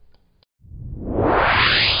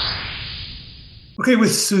Okay,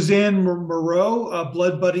 with Suzanne Moreau,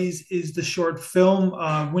 Blood Buddies is the short film,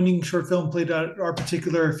 winning short film played at our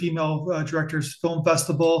particular female directors film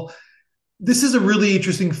festival. This is a really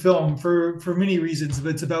interesting film for many reasons. But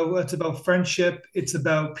it's about friendship, it's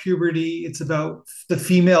about puberty, it's about the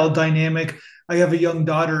female dynamic. I have a young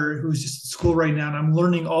daughter who's just in school right now, and I'm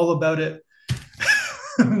learning all about it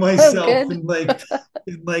Oh, myself, good. and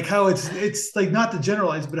like how it's like not to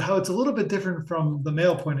generalize, but how it's a little bit different from the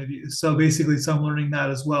male point of view. So basically, so I'm learning that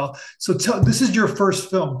as well. So this is your first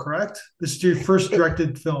film, correct? This is your first It,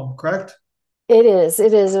 directed film, correct? it is.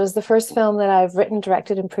 It is. It was the first film that I've written,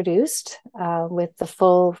 directed, and produced with the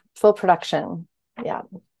full production. Yeah.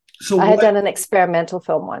 So I had what? done an experimental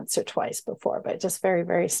film once or twice before, but just very,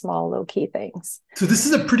 very small, low key things. So this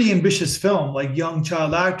is a pretty ambitious film, like young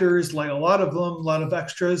child actors, like a lot of them, a lot of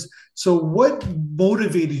extras. So what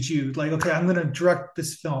motivated you? Like, okay, I'm going to direct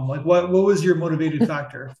this film. Like, what was your motivated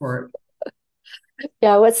factor for it?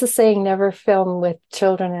 Yeah, what's the saying? Never film with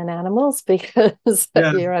children and animals because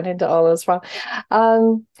Yeah. you run into all those problems.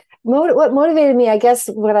 Um, what motivated me, I guess,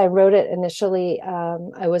 when I wrote it initially,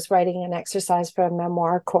 I was writing an exercise for a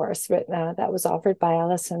memoir course that was offered by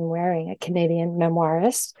Alison Waring, a Canadian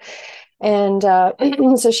memoirist. And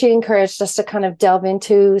so she encouraged us to kind of delve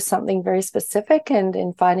into something very specific. And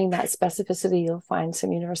in finding that specificity, you'll find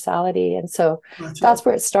some universality. And so Gotcha. that's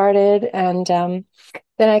where it started. And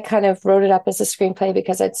then I kind of wrote it up as a screenplay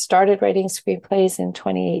because I'd started writing screenplays in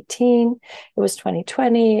 2018. It was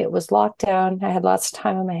 2020. It was lockdown. I had lots of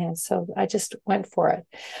time on my hands. So I just went for it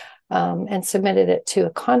and submitted it to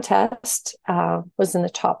a contest, was in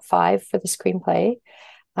the top five for the screenplay.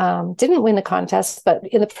 Didn't win the contest, but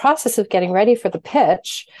in the process of getting ready for the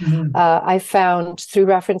pitch, Mhm. I found through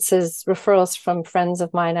referrals from friends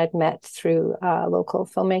of mine I'd met through local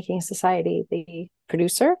filmmaking society, the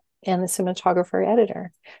producer and the cinematographer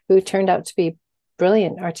editor, who turned out to be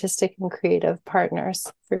brilliant artistic and creative partners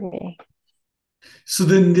for me. So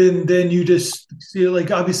then you just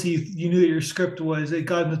like obviously you knew that your script was it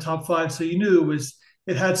got in the top five, so you knew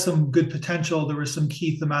it had some good potential. There were some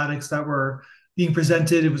key thematics that were being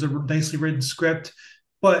presented. It was a nicely written script,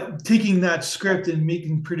 but taking that script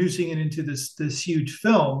and producing it into this huge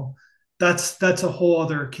film, that's a whole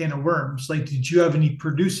other can of worms. Like, did you have any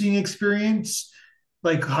producing experience?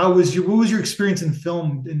 Like, what was your experience in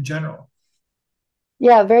film in general?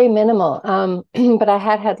 Yeah, very minimal. But I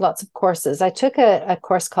had lots of courses. I took a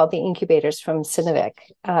course called the Incubators from Cinevic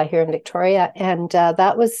here in Victoria, and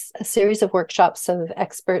that was a series of workshops of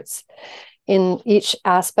experts in each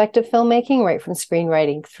aspect of filmmaking, right from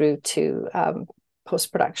screenwriting through to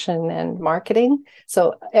post production and marketing.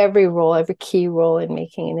 So every key role in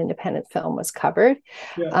making an independent film was covered.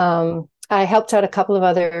 Yeah. I helped out a couple of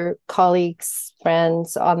other colleagues,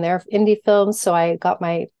 friends on their indie films. So I got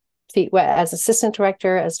my feet wet as assistant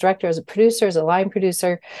director, as a producer, as a line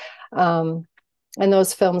producer. Um, and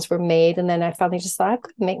those films were made. And then I finally just thought I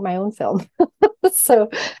could make my own film. so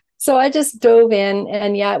so I just dove in,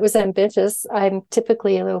 and yeah, it was ambitious. I'm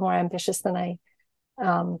typically a little more ambitious than I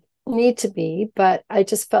need to be, but I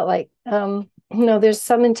just felt like there's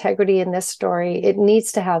some integrity in this story. It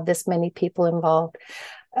needs to have this many people involved.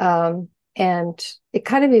 And it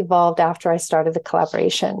kind of evolved after I started the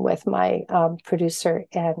collaboration with my producer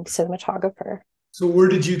and cinematographer. So where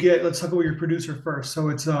did you get? Let's talk about your producer first. So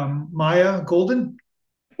it's Maya Golden.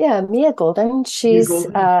 Yeah, Mia Golden. Mia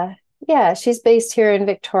Golden. She's based here in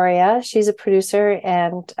Victoria. She's a producer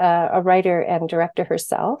and a writer and director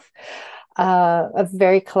herself. A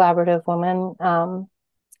very collaborative woman.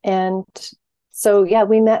 And so, yeah,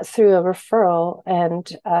 we met through a referral,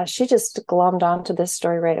 and she just glommed onto this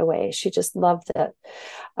story right away. She just loved it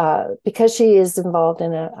because she is involved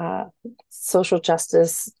in a social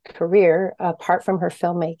justice career apart from her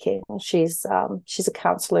filmmaking. She's a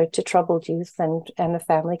counselor to troubled youth and a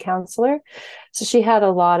family counselor, so she had a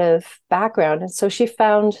lot of background, and so she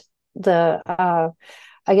found the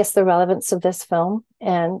I guess the relevance of this film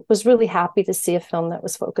and was really happy to see a film that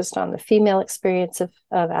was focused on the female experience of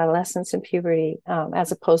adolescence and puberty,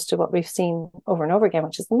 as opposed to what we've seen over and over again,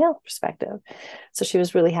 which is the male perspective. So she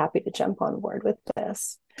was really happy to jump on board with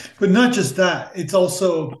this. But not just that, it's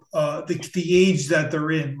also the age that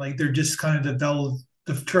they're in. Like they're just kind of developed,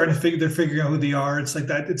 they're trying to figure, they're figuring out who they are. It's like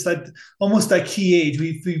that. It's that almost that key age.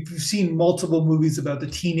 We've seen multiple movies about the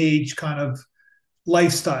teenage kind of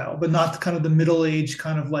lifestyle, but not kind of the middle age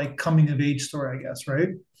kind of like coming of age story, I guess, right?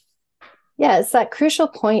 Yeah, it's that crucial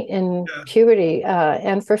point in Yeah. puberty.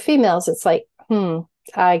 And for females, it's like,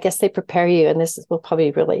 I guess they prepare you, and this will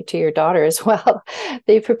probably relate to your daughter as well.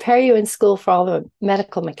 They prepare you in school for all the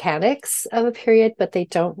medical mechanics of a period, but they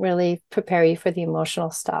don't really prepare you for the emotional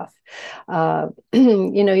stuff.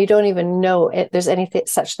 You don't even know there's anything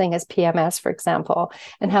such thing as PMS, for example,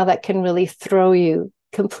 and how that can really throw you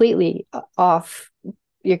completely off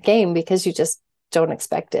your game because you just don't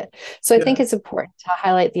expect it. So I think it's important to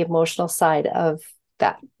highlight the emotional side of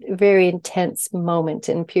that very intense moment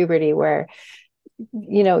in puberty where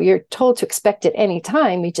you're told to expect it any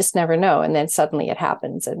time, you just never know, and then suddenly it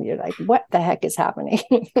happens and you're like, what the heck is happening?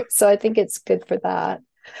 So I think it's good for that.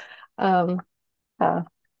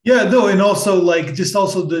 Yeah, no, and also like just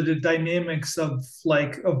also the dynamics of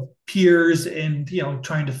like of peers and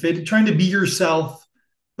trying to be yourself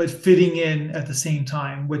but fitting in at the same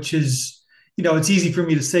time, which is, it's easy for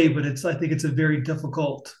me to say, but I think it's a very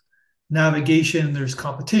difficult navigation. There's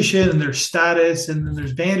competition and there's status and then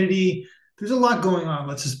there's vanity. There's a lot going on.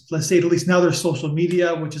 Let's say at least now there's social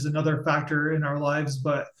media, which is another factor in our lives,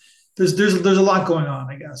 but there's a lot going on,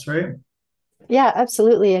 I guess, right? Yeah,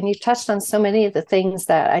 absolutely. And you've touched on so many of the things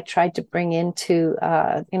that I tried to bring into,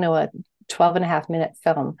 a 12 and a half minute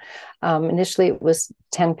film. Initially, it was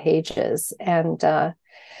 10 pages. And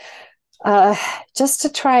just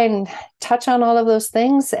to try and touch on all of those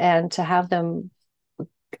things and to have them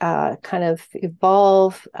kind of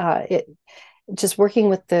evolve, just working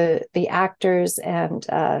with the actors and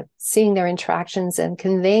seeing their interactions and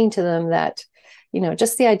conveying to them that,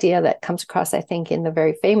 just the idea that comes across, I think, in the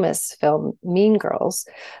very famous film Mean Girls,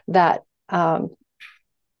 that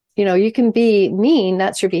you can be mean,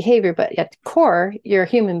 that's your behavior, but at the core, you're a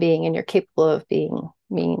human being and you're capable of being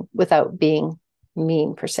mean without being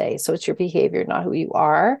mean per se. So it's your behavior, not who you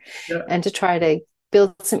are. Yeah. And to try to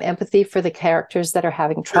build some empathy for the characters that are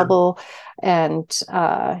having trouble. Sure.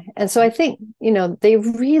 And so I think, they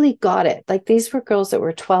really got it. Like, these were girls that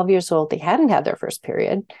were 12 years old. They hadn't had their first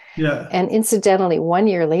period. Yeah. And incidentally, 1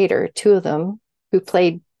 year later, two of them who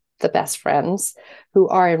played the best friends, who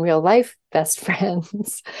are in real life best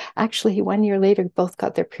friends, actually 1 year later, both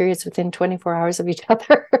got their periods within 24 hours of each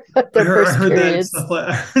other. Their first periods.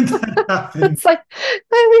 I heard that happen. It's like,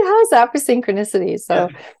 how's that for synchronicity? So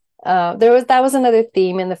that was another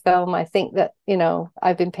theme in the film. I think that,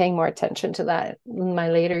 I've been paying more attention to that in my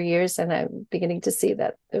later years, and I'm beginning to see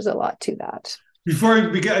that there's a lot to that. Before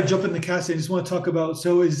I jump in the casting, I just want to talk about,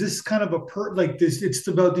 so is this kind of like this, it's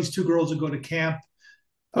about these two girls that go to camp.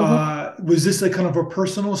 Was this like kind of a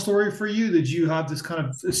personal story for you? Did you have this kind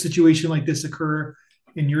of a situation like this occur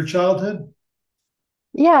in your childhood?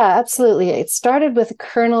 Yeah, absolutely. It started with a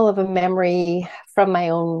kernel of a memory from my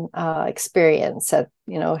own experience of,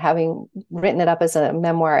 having written it up as a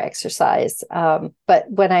memoir exercise. But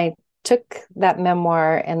when I took that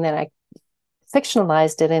memoir and then I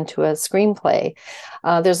fictionalized it into a screenplay,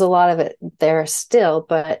 there's a lot of it there still,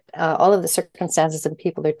 but all of the circumstances and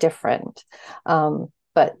people are different.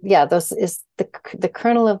 But yeah, those is the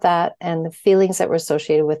kernel of that, and the feelings that were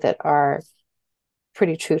associated with it are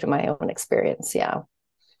pretty true to my own experience. Yeah.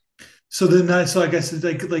 So then so I guess it's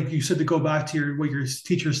like you said, to go back to what your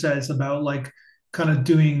teacher says about like kind of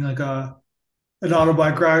doing like an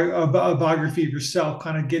autobiography, a biography of yourself,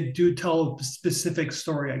 kind of tell a specific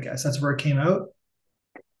story. I guess that's where it came out.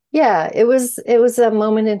 Yeah, it was a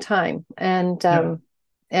moment in time, and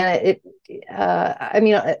it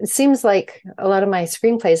seems like a lot of my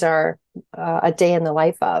screenplays are a day in the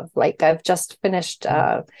life of. Like, I've just finished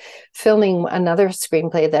filming another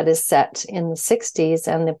screenplay that is set in the 60s,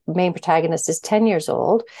 and the main protagonist is 10 years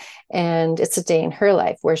old, and it's a day in her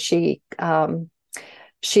life where she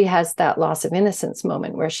has that loss of innocence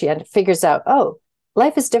moment where she figures out, oh,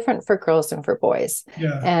 life is different for girls than for boys.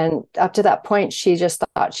 Yeah. And up to that point, she just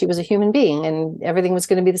thought she was a human being and everything was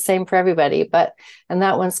going to be the same for everybody. And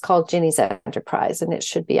that one's called Ginny's Enterprise, and it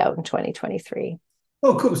should be out in 2023.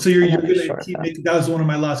 Oh, cool. So you're going to keep making, that was one of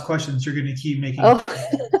my last questions. You're going to keep making. Oh.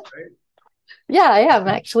 Right? Yeah, I am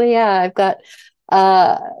actually. Yeah, I've got,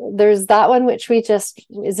 there's that one, which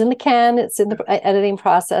is in the can. It's in the editing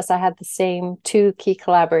process. I had the same two key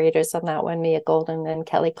collaborators on that one, Mia Golden and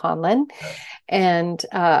Kelly Conlon. And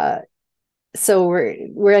so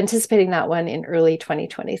we're anticipating that one in early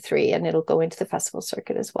 2023, and it'll go into the festival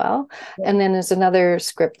circuit as well. And then there's another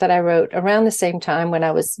script that I wrote around the same time when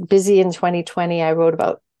I was busy in 2020. I wrote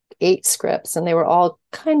about 8 scripts, and they were all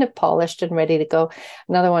kind of polished and ready to go.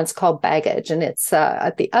 Another one's called Baggage, and it's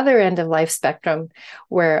at the other end of life spectrum,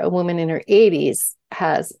 where a woman in her 80s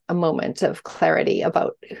has a moment of clarity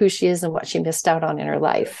about who she is and what she missed out on in her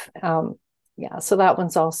life. Yeah, so that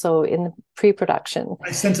one's also in the pre-production.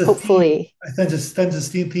 I sense a hopefully theme. I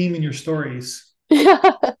sense a theme in your stories. Yeah,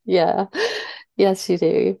 yeah. Yes, you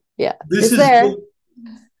do. Yeah, This it's is there.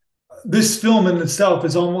 this film in itself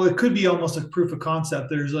is almost, it could be almost a proof of concept.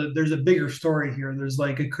 There's a bigger story here. There's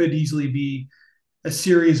like, it could easily be a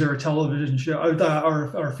series or a television show,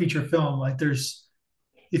 or a feature film. Like there's,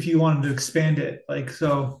 if you wanted to expand it, like,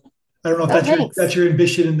 so I don't know if Oh, that's thanks. your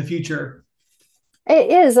ambition in the future.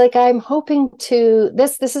 It is like I'm hoping to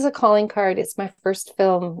this is a calling card. It's my first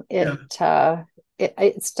film. Yeah.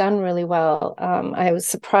 It's done really well. I was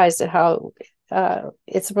surprised at how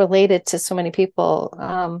it's related to so many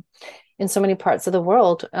people in so many parts of the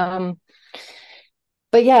world.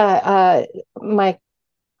 But yeah, my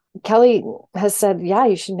Kelly has said, yeah,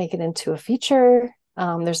 you should make it into a feature.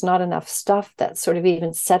 There's not enough stuff that's sort of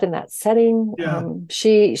even set in that setting. Yeah.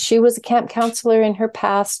 She was a camp counselor in her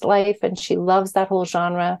past life, and she loves that whole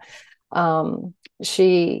genre.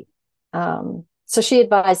 She so she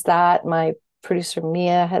advised that. My producer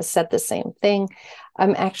Mia has said the same thing.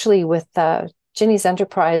 I'm actually with Ginny's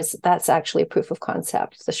Enterprise. That's actually a proof of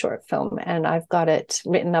concept, the short film, and I've got it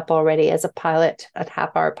written up already as a pilot, a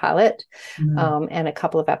half-hour pilot, Mhm. and a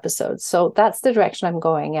couple of episodes. So that's the direction I'm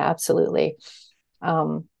going. Yeah, absolutely.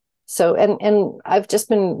 Um, so and I've just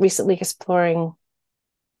been recently exploring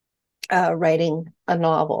writing a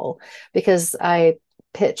novel because I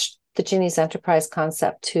pitched the Ginny's Enterprise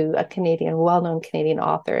concept to a Canadian, well-known Canadian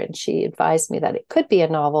author, and she advised me that it could be a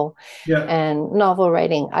novel. Yeah. And novel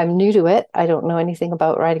writing, I'm new to it. I don't know anything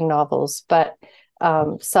about writing novels, but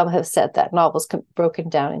some have said that novels can be broken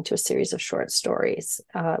down into a series of short stories,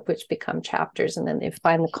 which become chapters, and then they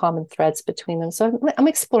find the common threads between them. So I'm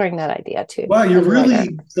exploring that idea too Wow, you're as a writer.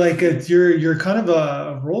 really like you're kind of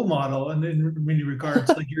a role model in many regards.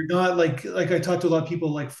 Like you're not like I talked to a lot of people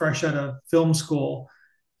like fresh out of film school,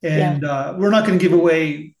 Yeah, and we're not going to give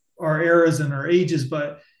away our eras and our ages,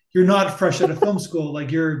 but you're not fresh out of film school.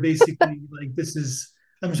 Like you're basically like this is.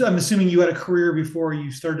 I'm assuming you had a career before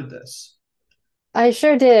you started this. I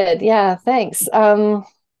sure did. Yeah, thanks.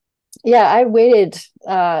 Yeah, I waited,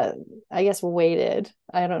 I guess waited.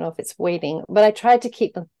 I don't know if it's waiting, but I tried to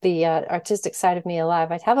keep the artistic side of me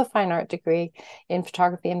alive. I'd have a fine art degree in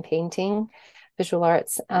photography and painting, visual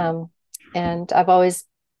arts. And I've always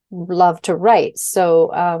loved to write.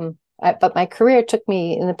 So, but my career took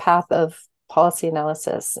me in the path of policy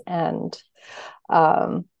analysis and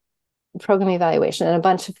um, program evaluation and a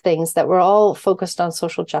bunch of things that were all focused on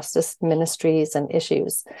social justice ministries and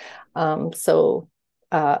issues. So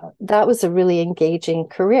that was a really engaging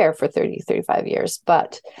career for 35 years.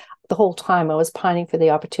 But the whole time I was pining for the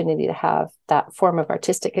opportunity to have that form of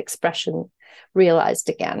artistic expression realized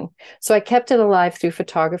again. So I kept it alive through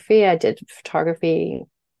photography. I did photography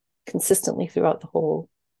consistently throughout the whole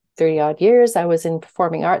 30 odd years. I was in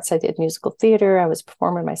performing arts. I did musical theater. I was a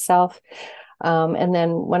performer myself. And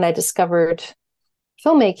then when I discovered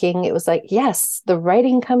filmmaking, it was like, yes, the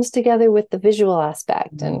writing comes together with the visual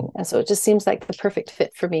aspect. And so it just seems like the perfect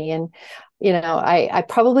fit for me. And, you know, I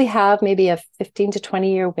probably have maybe a 15 to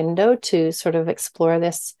 20-year window to sort of explore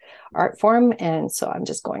this art form. And so I'm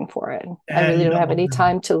just going for it. I And really you don't got have any longer.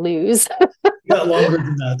 time to lose. You got longer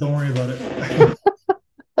than that. Don't worry about it.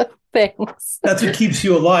 Things. That's what keeps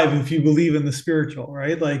you alive if you believe in the spiritual,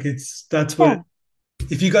 right? Like it's that's what, Yeah.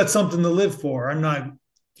 if you got something to live for. I'm not,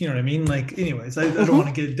 you know what I mean? Like, anyways, I don't Mm-hmm.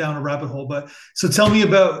 want to get down a rabbit hole, but so tell me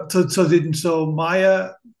about so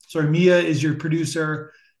Mia is your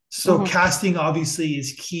producer. So Mm-hmm. casting obviously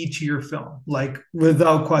is key to your film, like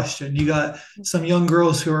without question. You got some young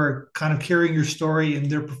girls who are kind of carrying your story, and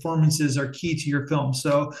their performances are key to your film.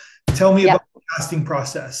 So tell me Yeah. about the casting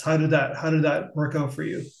process. How did that work out for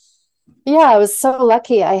you? Yeah, I was so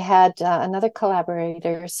lucky. I had another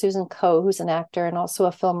collaborator, Susan Coe, who's an actor and also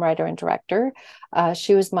a film writer and director.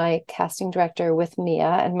 She was my casting director with Mia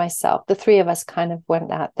and myself. The three of us kind of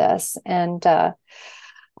went at this. And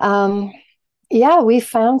um, yeah, we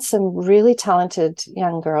found some really talented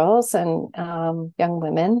young girls and young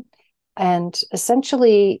women. And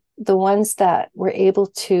essentially, the ones that were able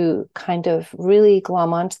to kind of really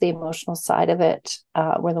glom onto the emotional side of it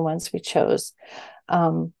were the ones we chose.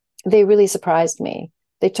 Um, they really surprised me.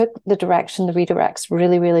 They took the direction, the redirects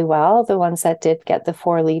really, really well. The ones that did get the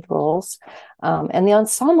four lead roles, and the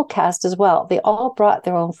ensemble cast as well. They all brought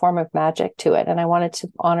their own form of magic to it, and I wanted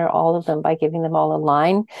to honor all of them by giving them all a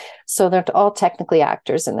line. So they're all technically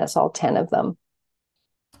actors in this, all 10 of them.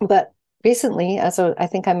 But recently, as I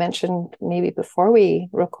think I mentioned maybe before we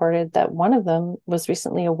recorded, that one of them was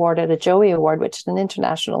recently awarded a Joey Award, which is an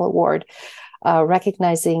international award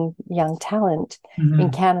recognizing young talent in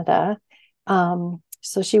Mhm. Canada.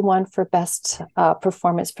 So she won for best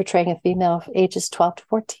performance portraying a female of ages 12 to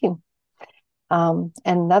 14. And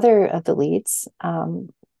another of the leads,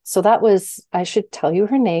 So that was, I should tell you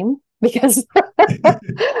her name because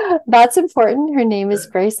that's important. Her name is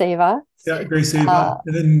Grace Ava. Yeah, Grace Ava. Uh,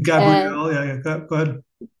 And then and Gabrielle. Yeah, go ahead.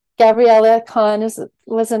 Gabriella Kahn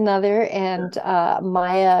was another, and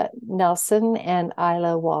Maya Nelson and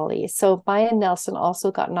Isla Wally. So Maya Nelson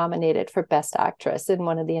also got nominated for Best Actress in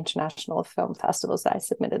one of the international film festivals that I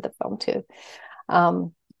submitted the film to.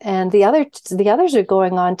 And the others are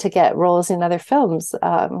going on to get roles in other films.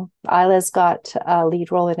 Isla's got a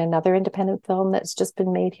lead role in another independent film that's just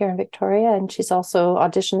been made here in Victoria, and she's also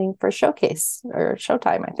auditioning for Showcase or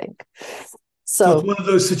Showtime, I think. So it's So one of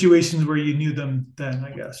those situations where you knew them then,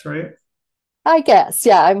 I guess, right? I guess,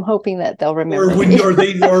 yeah, I'm hoping that they'll remember Or me.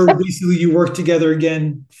 or basically you work together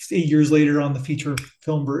again 8 years later on the feature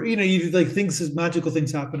film. You like things, magical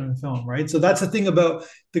things happen in film, right? So that's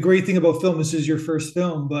the great thing about film. This is your first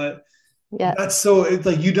film, but Yeah, that's so it's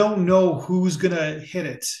like you don't know who's gonna hit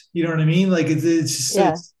it. You know what I mean? Like it's just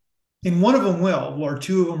yeah, and one of them will, or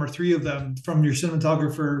two of them, or three of them from your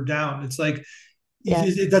cinematographer down. It's like yeah.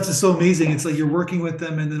 that's just so amazing. It's like you're working with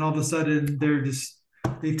them, and then all of a sudden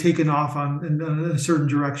they've taken off in a certain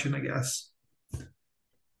direction, I guess.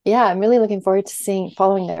 Yeah, I'm really looking forward to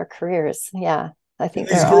following their careers. Yeah, I think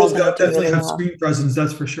These they're all girls going to got do definitely really have well. screen presence,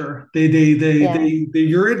 that's for sure. Yeah,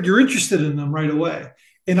 You're interested in them right away.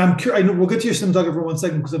 And I know we'll get to your cinematographer for 1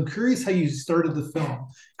 second because I'm curious how you started the film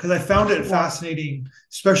because I found it yeah, fascinating,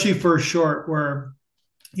 especially for a short where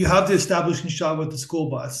you have the establishing shot with the school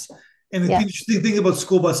bus. And the yeah. interesting thing about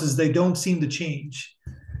school buses, they don't seem to change.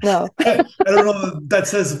 No, I don't know what that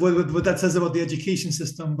says what that says about the education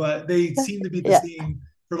system, but they seem to be the yeah, same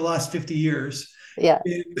for the last 50 years. yeah,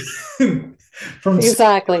 From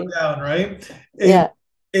exactly. down, right? And Yeah.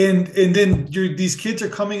 then these kids are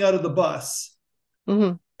coming out of the bus,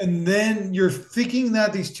 Hmm. and then you're thinking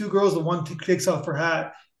that these two girls, the one takes off her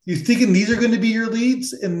hat, you're thinking these are going to be your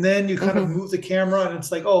leads, and then you kind of Hmm. move the camera, and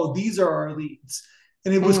it's like, oh, these are our leads.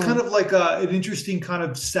 And it was kind Hmm. of like an interesting kind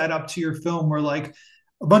of setup to your film, where like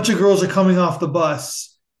a bunch of girls are coming off the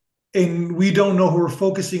bus, and we don't know who we're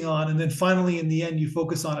focusing on, and then finally in the end you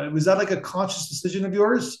focus on it. Was that like a conscious decision of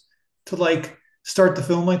yours to like start the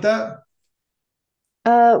film like that?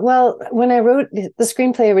 Well, when I wrote the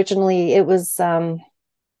screenplay originally, it was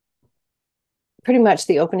pretty much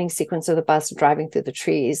the opening sequence of the bus driving through the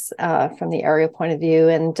trees from the aerial point of view.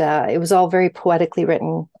 And it was all very poetically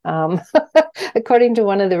written. According to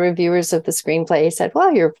one of the reviewers of the screenplay, he said,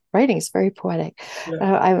 well, your writing is very poetic.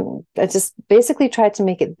 Yeah. I just basically tried to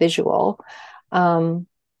make it visual. Um,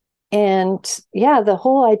 and yeah, the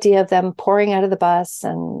whole idea of them pouring out of the bus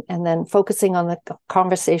and then focusing on the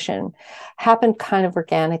conversation happened kind of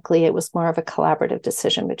organically. It was more of a collaborative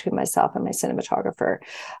decision between myself and my cinematographer,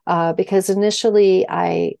 because initially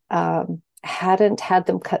I hadn't had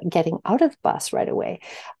them getting out of the bus right away.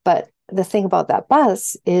 But the thing about that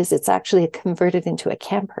bus is it's actually converted into a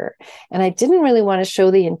camper, and I didn't really want to show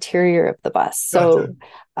the interior of the bus. Gotcha.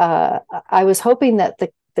 So I was hoping that the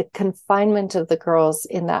confinement of the girls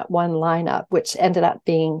in that one lineup, which ended up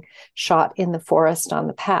being shot in the forest on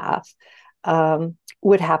the path,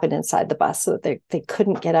 would happen inside the bus, so that they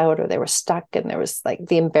couldn't get out, or they were stuck, and there was like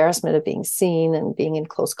the embarrassment of being seen and being in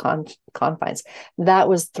close confines. That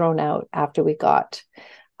was thrown out after we got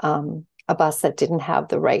a bus that didn't have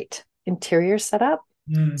the right interior set up.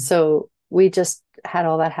 Mm. So we just had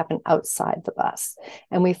all that happen outside the bus,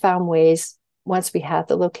 and we found ways. Once we had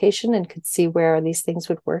the location and could see where these things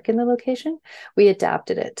would work in the location, we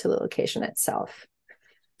adapted it to the location itself.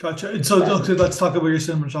 Gotcha. And so But okay, let's talk about your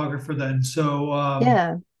cinematographer then. So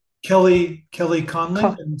yeah, Kelly Conlon,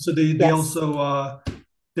 co- and so yes,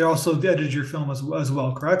 they also edited your film as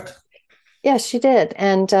well, correct? yes, she did,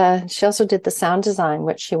 and she also did the sound design,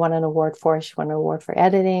 which she won an award for. She won an award for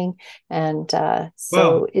editing, and Wow.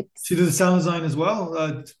 so She did the it's sound design as well.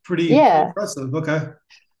 It's pretty yeah. impressive. Okay.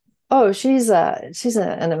 Oh, she's a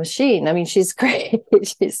machine. I mean, she's great.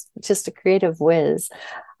 She's just a creative whiz.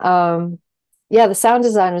 Um, yeah, the sound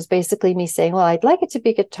design was basically me saying, well, I'd like it to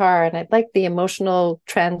be guitar, and I'd like the emotional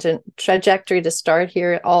trajectory to start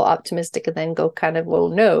here, all optimistic, and then go kind of, well,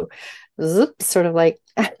 no, zoop, sort of like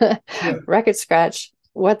Yeah. record scratch.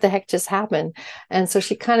 What the heck just happened? And so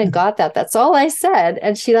she kind of got that. That's all I said.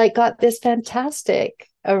 And she like got this fantastic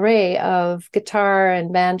array of guitar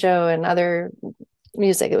and banjo and other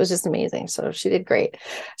music. It was just amazing. So she did great.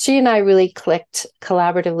 She and I really clicked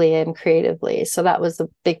collaboratively and creatively. So that was a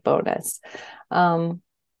big bonus. Um,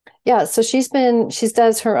 yeah, so she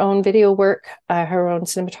does her own video work, her own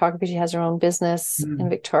cinematography. She has her own business in Mm.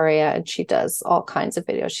 Victoria, and she does all kinds of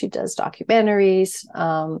videos. She does documentaries.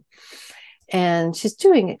 and she's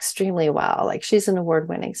doing extremely well. Like she's an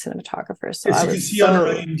award-winning cinematographer. So As I you can was see on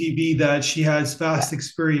her so, IMDb that she has yeah, vast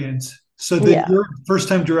experience. So then yeah. you're a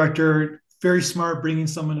first-time director, very smart, bringing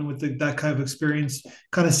someone in with that kind of experience,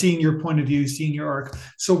 kind of seeing your point of view, seeing your arc.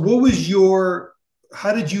 So what was your,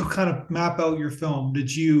 how did you kind of map out your film?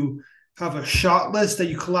 Did you have a shot list that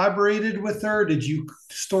you collaborated with her? Did you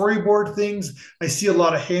storyboard things? I see a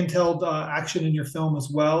lot of handheld action in your film as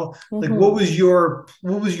well. Like Hmm. what was your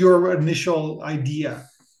initial idea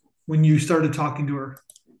when you started talking to her?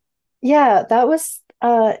 Yeah, that was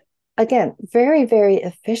again very, very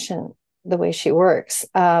efficient the way she works.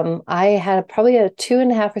 I had probably a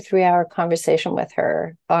 2.5 or 3 hour conversation with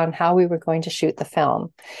her on how we were going to shoot the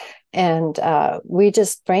film. And we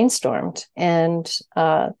just brainstormed. And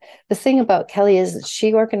the thing about Kelly is that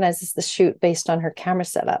she organizes the shoot based on her camera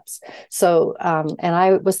setups. So, and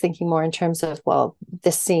I was thinking more in terms of, well,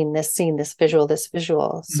 this scene, this scene, this visual, this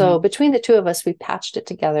visual. So Mhm. between the two of us, we patched it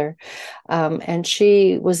together. And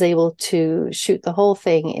she was able to shoot the whole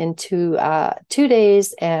thing into 2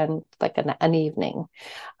 days and like an evening.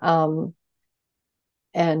 Um,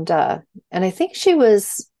 and I think she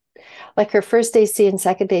was like her first AC and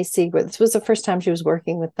second AC, but this was the first time she was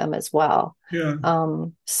working with them as well. Yeah.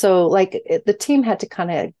 So like the team had to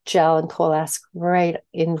kind of gel and coalesce right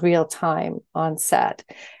in real time on set.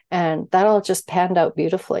 And that all just panned out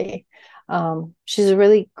beautifully. She's a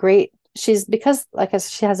really great, she's because like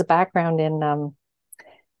she has a background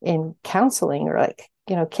in counseling or like,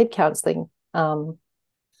 kid counseling.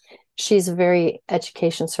 She's very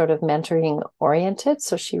education sort of mentoring oriented.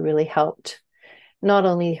 So she really helped not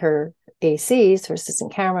only her ACs, her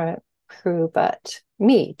assistant camera crew, but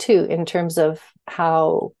me too, in terms of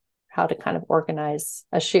how to kind of organize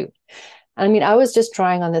a shoot. I mean, I was just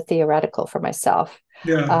drawing on the theoretical for myself,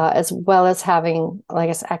 Yeah. as well as having, like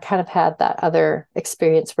I said, I kind of had that other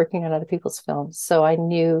experience working on other people's films, so I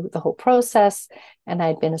knew the whole process, and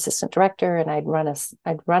I'd been assistant director, and I'd run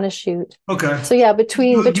a shoot. Okay. So yeah, You've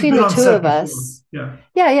between been the on two set of before. us, Yeah.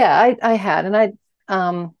 yeah, I had, and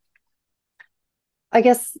um I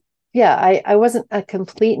guess, yeah, I wasn't a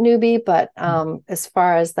complete newbie, but as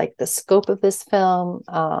far as like the scope of this film,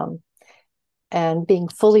 and being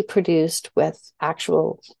fully produced with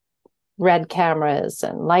actual red cameras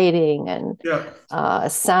and lighting and Yeah.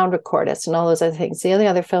 sound recordist and all those other things. The only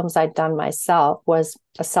other films I'd done myself was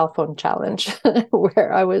a cell phone challenge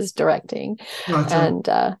where I was directing,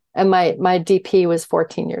 Gotcha. and my DP was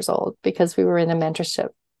 14 years old because we were in a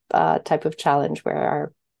mentorship type of challenge where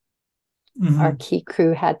our Hmm. key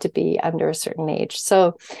crew had to be under a certain age.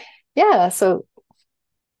 So yeah, so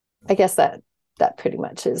I guess that pretty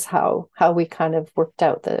much is how we kind of worked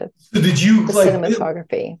out So did you the like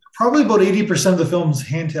cinematography. probably about 80% of the film's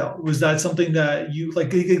handheld? Was that something that you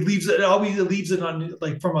like it always it leaves it on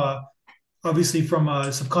like from a obviously from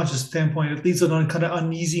a subconscious standpoint, it leaves it on kind of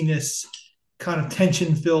uneasiness, kind of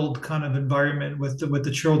tension filled kind of environment with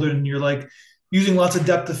the children. And you're like using lots of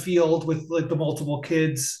depth of field with like the multiple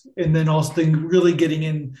kids, and then also really getting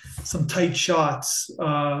in some tight shots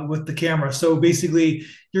with the camera. So basically,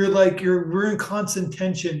 we're in constant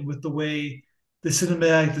tension with the way the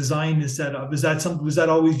cinematic design is set up. Is that something? Was that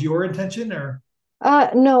always your intention, or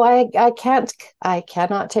No, I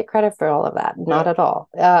cannot take credit for all of that. Not yeah, at all.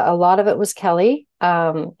 A lot of it was Kelly.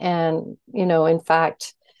 And in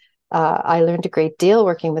fact, I learned a great deal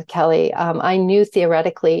working with Kelly. I knew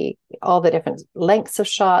theoretically all the different lengths of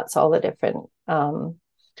shots, all the different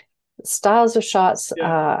styles of shots.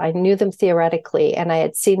 yeah, I knew them theoretically, and I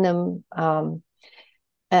had seen them.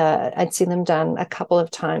 I'd seen them done a couple of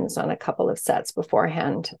times on a couple of sets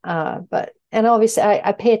beforehand. And obviously,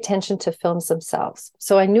 I pay attention to films themselves,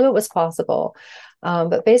 so I knew it was possible.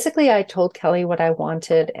 But basically, I told Kelly what I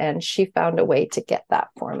wanted, and she found a way to get that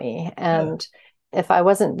for me. yeah, And if I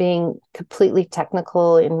wasn't being completely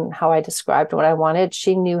technical in how I described what I wanted,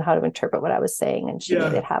 she knew how to interpret what I was saying, and she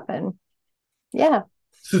made yeah? it happen. Yeah.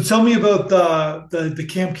 So tell me about the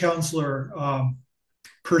camp counselor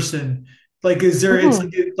person. Like, is there? It's Hmm.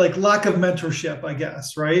 like lack of mentorship, I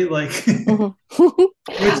guess, right? Like, Hmm.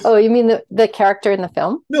 which Oh, you mean the character in the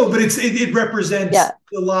film? no, but it represents Yeah.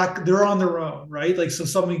 the lack. They're on their own, right? Like, so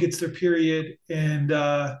somebody gets their period, and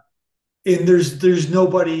there's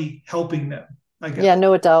nobody helping them, I Yeah, guess.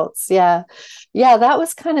 no adults. Yeah. Yeah, that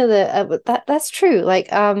was kind of the that's true. Like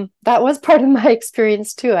that was part of my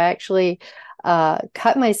experience too. I actually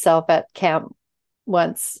cut myself at camp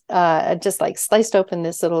once. I just like sliced open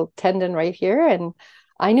this little tendon right here, and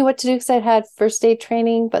I knew what to do because I'd had first aid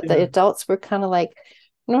training, but the Yeah, adults were kind of like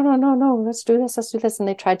no, no, no, no, let's do this, let's do this. And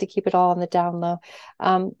they tried to keep it all on the down low.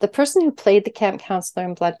 The person who played the camp counselor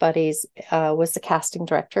in Blood Buddies was the casting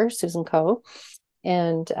director, Susan Coe.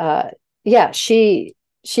 And yeah, she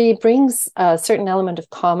brings a certain element of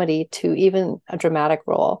comedy to even a dramatic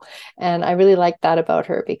role. And I really like that about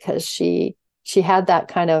her, because she had that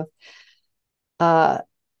kind of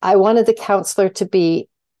I wanted the counselor to be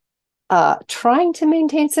trying to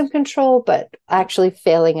maintain some control, but actually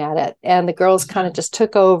failing at it. And the girls kind of just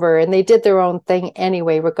took over and they did their own thing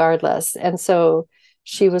anyway, regardless. And so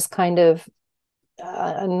she was kind of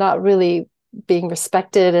not really being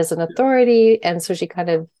respected as an authority. And so she kind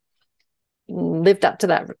of lived up to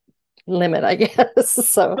that limit, I guess.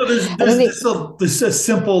 So No, I don't think, there's a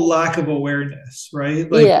simple lack of awareness,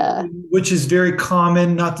 right? Like, yeah, which is very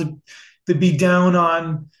common, not to be down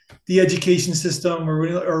on the education system or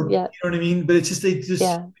you yeah, know what I mean. But it's just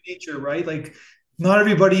yeah, nature, right? Like, not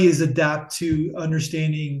everybody is adapt to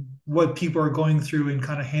understanding what people are going through and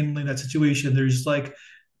kind of handling that situation. There's like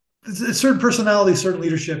a certain personality, certain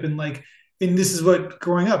leadership, and like, and this is what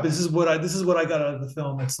growing up. This is what I got out of the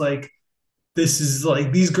film. It's like this is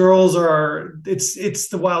like these girls are it's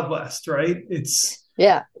the Wild West, right? It's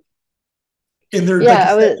yeah, and they're like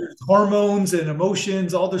yeah. you I said, was, there's hormones and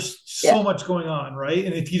emotions, all there's yeah, so much going on, right?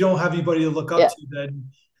 And if you don't have anybody to look up yeah. to,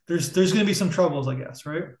 then there's gonna be some troubles, I guess,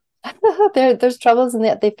 right? There's troubles, and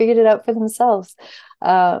they figured it out for themselves,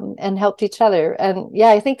 and helped each other. And yeah,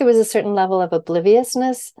 I think there was a certain level of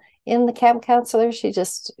obliviousness in the camp counselor. She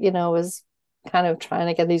just, was kind of trying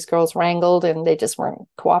to get these girls wrangled, and they just weren't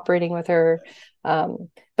cooperating with her.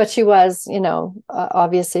 But she was,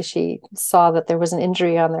 obviously she saw that there was an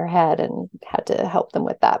injury on their head and had to help them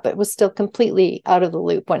with that, but was still completely out of the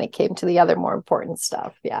loop when it came to the other more important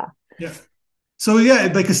stuff. Yeah. Yeah. So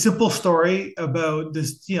yeah, like a simple story about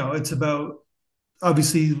this, it's about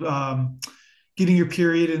obviously getting your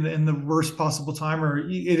period in the worst possible time,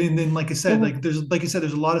 and then like I said, Mm-hmm. like you said,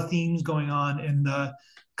 there's a lot of themes going on in the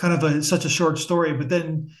kind of such a short story, but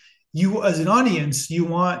then you as an audience, you're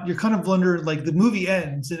kind of wondering, like, the movie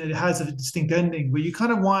ends and it has a distinct ending, but you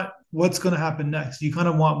kind of want what's going to happen next. You kind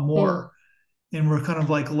of want Mm. more, and we're kind of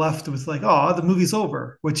like left with like, oh, the movie's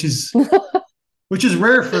over, which is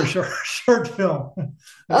rare for a short short film.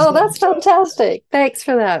 Oh, that's fantastic. Thanks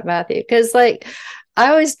for that, Matthew. Because I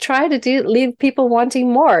always try to leave people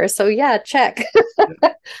wanting more. So yeah, check.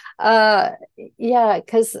 uh yeah,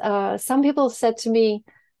 because some people said to me,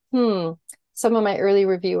 some of my early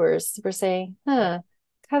reviewers were saying, kind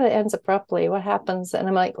of ends abruptly. What happens? And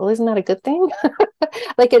I'm like, well, isn't that a good thing?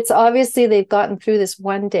 Like, it's obviously they've gotten through this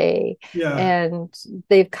one day Yeah, and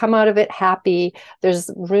they've come out of it happy. There's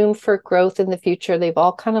room for growth in the future. They've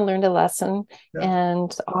all kind of learned a lesson, yeah.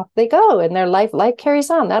 and off they go, and their life carries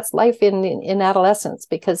on. That's life in adolescence,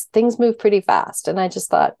 because things move pretty fast. And I just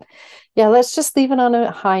thought, yeah, let's just leave it on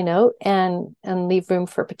a high note and leave room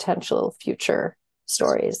for potential future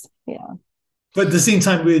stories. Yeah. But at the same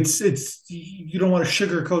time, it's you don't want to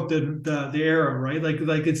sugarcoat the era, right?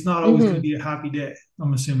 Like it's not always going to Mm-hmm. be a happy day.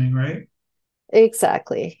 I'm assuming, right?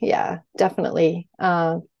 Exactly. Yeah, definitely.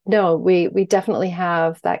 No, we definitely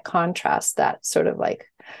have that contrast, that sort of like,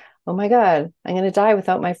 oh my God, I'm going to die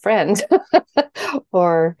without my friend.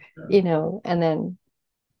 Or, and then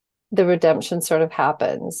the redemption sort of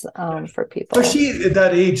happens for people. Especially at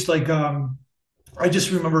that age, like I just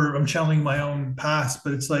remember I'm channeling my own past,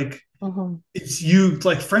 but it's like Hmm. it's you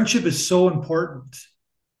like friendship is so important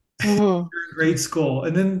Hmm. in grade school,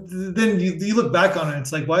 and then you look back on it,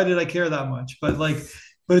 it's like, why did I care that much? But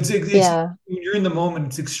it's Yeah. when you're in the moment,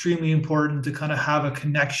 it's extremely important to kind of have a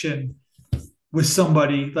connection with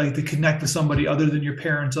somebody, like to connect with somebody other than your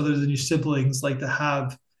parents, other than your siblings, like to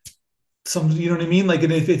have some, you know what I mean? Like,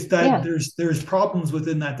 and if it's that Yeah. there's problems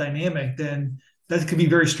within that dynamic, then that can be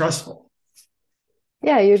very stressful.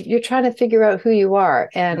 Yeah, you're trying to figure out who you are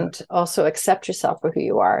Yeah. and also accept yourself for who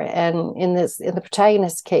you are. And in the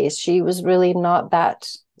protagonist's case, she was really not that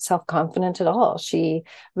self-confident at all. She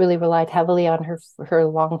really relied heavily on her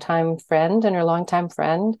longtime friend, and her longtime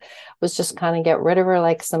friend was just kind of get rid of her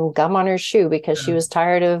like some gum on her shoe, because she Yeah. was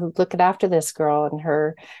tired of looking after this girl and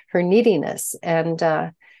her neediness. And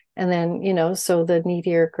then, so the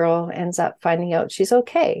needier girl ends up finding out she's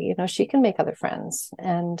okay. She can make other friends.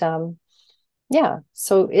 And yeah,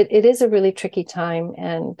 so it is a really tricky time.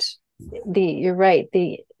 And you're right,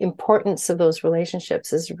 the importance of those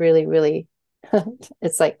relationships is really, really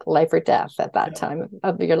it's like life or death at that Yeah. time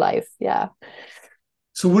of your life. Yeah.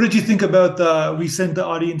 So what did you think about we sent the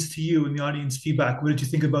audience to you and the audience feedback? What did you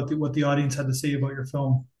think about what the audience had to say about your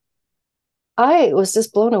film? I was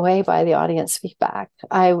just blown away by the audience feedback.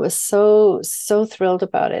 I was so thrilled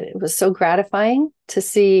about it. It was so gratifying to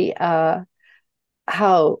see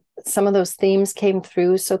how some of those themes came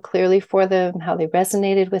through so clearly for them, how they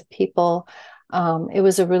resonated with people. It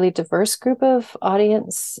was a really diverse group of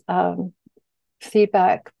audience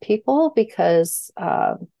feedback people because,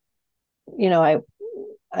 you know,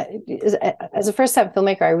 as a first time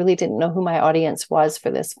filmmaker, I really didn't know who my audience was for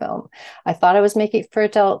this film. I thought I was making it for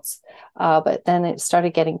adults, but then it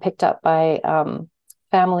started getting picked up by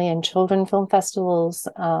family and children film festivals,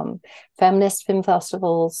 feminist film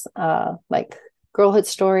festivals, like Girlhood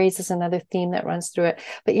Stories is another theme that runs through it.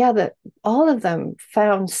 But yeah, all of them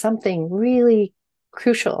found something really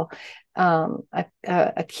crucial,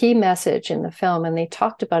 a key message in the film, and they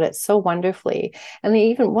talked about it so wonderfully. And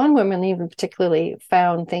one woman even particularly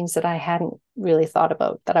found things that I hadn't really thought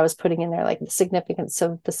about that I was putting in there, like the significance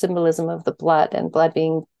of the symbolism of the blood and blood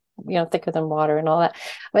being, thicker than water and all that.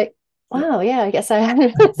 Like, wow, yeah, I guess I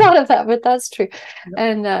hadn't really thought of that, but that's true.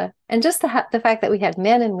 And just the fact that we had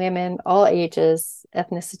men and women, all ages,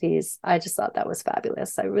 ethnicities, I just thought that was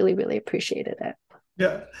fabulous. I really, really appreciated it.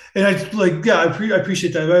 Yeah, and I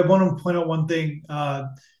appreciate that. I want to point out one thing.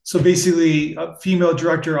 So basically, a female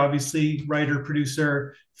director, obviously, writer,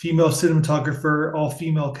 producer, female cinematographer, all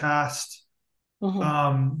female cast.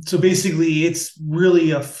 So basically, it's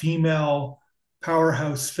really a female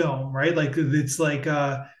powerhouse film, right? Like it's like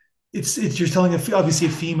it's you're telling obviously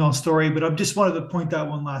a female story, but I just wanted to point that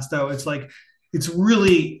one last out. It's like it's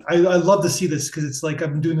really I love to see this because it's like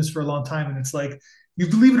I've been doing this for a long time, and it's like you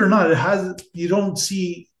believe it or not, you don't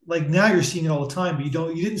see like now you're seeing it all the time, but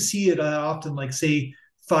you didn't see it often, like say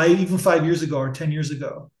 5 years ago or 10 years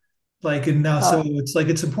ago. Like, and now, so it's like,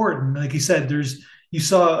 it's important. Like you said, you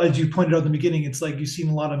saw, as you pointed out in the beginning, it's like, you've seen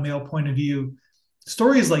a lot of male point of view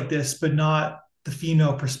stories like this, but not the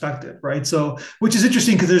female perspective. Right. So, which is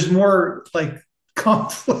interesting because there's more like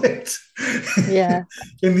conflict Yeah.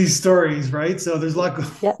 in these stories. Right. So there's a lot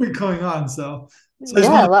going on. So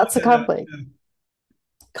yeah, lots of conflict. Yeah.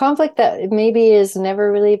 Conflict that maybe has never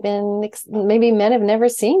really been, maybe men have never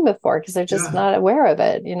seen before because they're just not aware of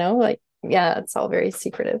it, like, yeah, it's all very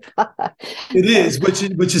secretive. It is,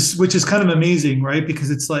 which is kind of amazing, right?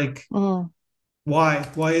 Because it's like, why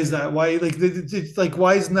is that? Why, like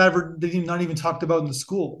why is never not even talked about in the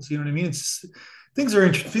schools? You know what I mean? It's things are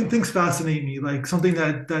interesting. Things fascinate me. Like something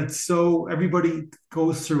that's so everybody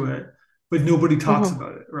goes through it, but nobody talks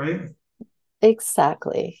about it, right?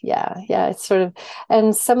 Exactly. Yeah. It's sort of,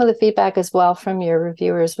 and some of the feedback as well from your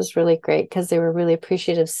reviewers was really great because they were really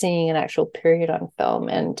appreciative seeing an actual period on film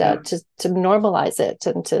and to normalize it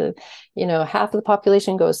and to, half of the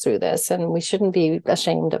population goes through this and we shouldn't be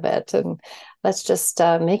ashamed of it. And let's just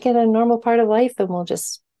make it a normal part of life and we'll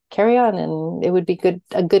just carry on. And it would be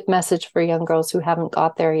a good message for young girls who haven't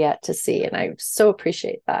got there yet to see. And I so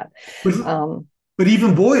appreciate that. But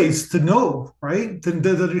even boys to know, right?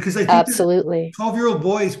 Because I think absolutely 12-year-old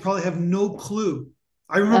boys probably have no clue.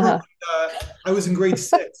 I remember I was in grade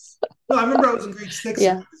 6. No, I remember I was in grade 6.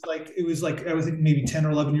 Yeah. It was like I was maybe 10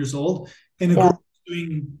 or 11 years old, and a girl was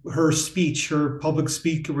doing her speech, her public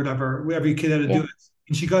speak or whatever. Every kid had to do it,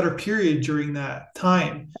 and she got her period during that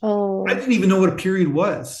time. Oh, I didn't even know what a period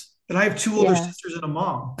was, and I have 2 older sisters and a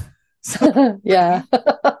mom. So, yeah.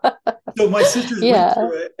 So my sisters went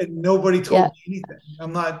through it and nobody told me anything.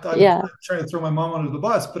 I'm not trying to throw my mom under the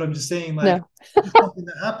bus, but I'm just saying it's something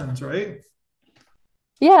that happens, right?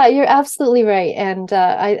 Yeah, you're absolutely right. And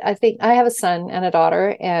I think I have a son and a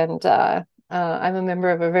daughter, and I'm a member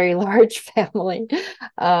of a very large family.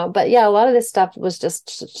 But yeah, a lot of this stuff was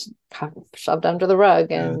just shoved under the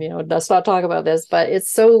rug and, let's not talk about this. But it's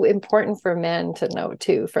so important for men to know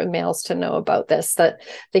too, for males to know about this, that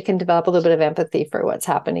they can develop a little bit of empathy for what's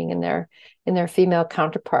happening in their female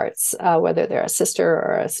counterparts, whether they're a sister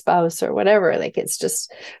or a spouse or whatever. Like it's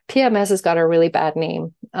just, PMS has got a really bad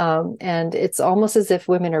name. And it's almost as if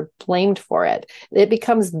women are blamed for it. It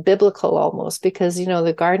becomes biblical almost because,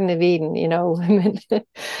 the Garden of Eden, women,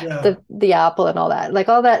 the apple and all that, like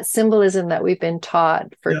all that symbolism that we've been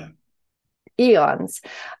taught for eons.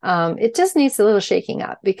 It just needs a little shaking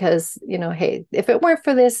up because, hey, if it weren't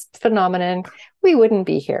for this phenomenon, we wouldn't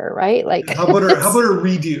be here, right? Like, how about a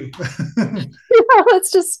redo?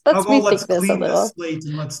 let's rethink this a little. Slate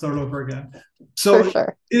and let's start over again. So, for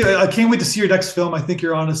sure. I can't wait to see your next film. I think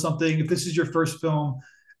you're onto something. If this is your first film,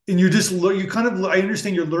 and I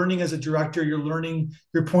understand you're learning as a director. You're learning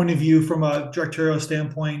your point of view from a directorial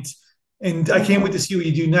standpoint. And I can't wait to see what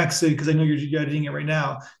you do next because I know you're editing it right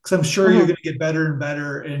now. Because I'm sure you're going to get better and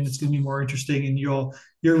better, and it's going to be more interesting. And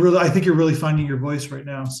I think you're really finding your voice right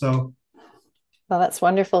now. So, Well, that's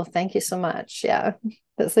wonderful. Thank you so much. Yeah,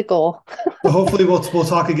 that's the goal. So hopefully we'll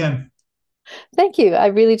talk again. Thank you. I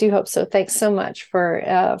really do hope so. Thanks so much for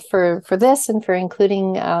this and for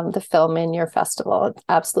including the film in your festival. It's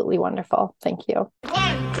absolutely wonderful. Thank you.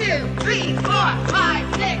 1, 2, 3, 4,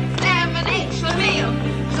 5, 6.